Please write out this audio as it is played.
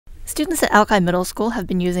Students at Alki Middle School have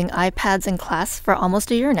been using iPads in class for almost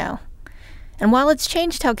a year now. And while it's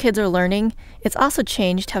changed how kids are learning, it's also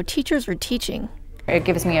changed how teachers are teaching. It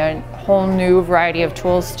gives me a whole new variety of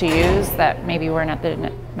tools to use that maybe weren't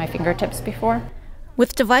at my fingertips before.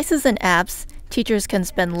 With devices and apps, teachers can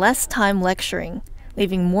spend less time lecturing,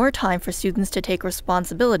 leaving more time for students to take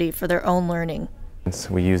responsibility for their own learning.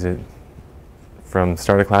 We use it from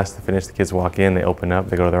start of class to finish. The kids walk in, they open up,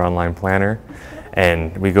 they go to their online planner,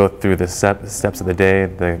 and we go through the steps of the day,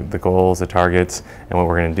 the goals, the targets, and what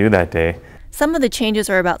we're going to do that day. Some of the changes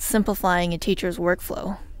are about simplifying a teacher's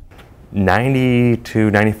workflow. 90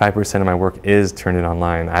 to 95% of my work is turned in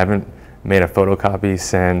online. I haven't made a photocopy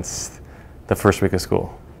since the first week of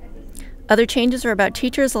school. Other changes are about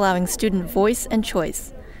teachers allowing student voice and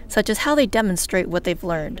choice, such as how they demonstrate what they've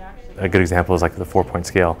learned. A good example is like the 4-point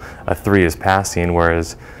scale. A 3 is passing,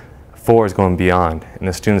 whereas 4 is going beyond. And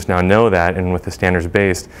the students now know that, and with the standards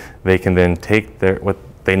based, they can then take what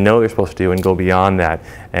they know they're supposed to do and go beyond that,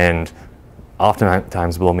 and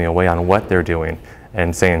oftentimes blow me away on what they're doing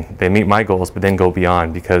and saying they meet my goals but then go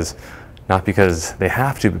beyond, not because they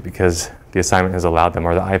have to, but because the assignment has allowed them,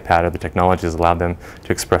 or the iPad or the technology has allowed them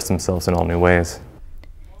to express themselves in all new ways.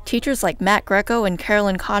 Teachers like Matt Greco and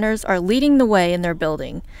Carolyn Connors are leading the way in their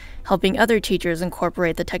building, helping other teachers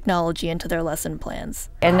incorporate the technology into their lesson plans.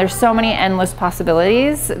 And there's so many endless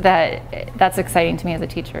possibilities that's exciting to me as a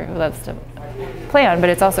teacher who loves to play on, but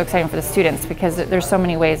it's also exciting for the students because there's so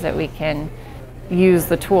many ways that we can use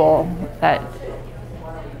the tool that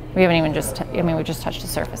we haven't even we just touched the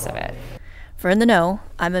surface of it. For In the Know,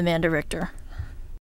 I'm Amanda Richter.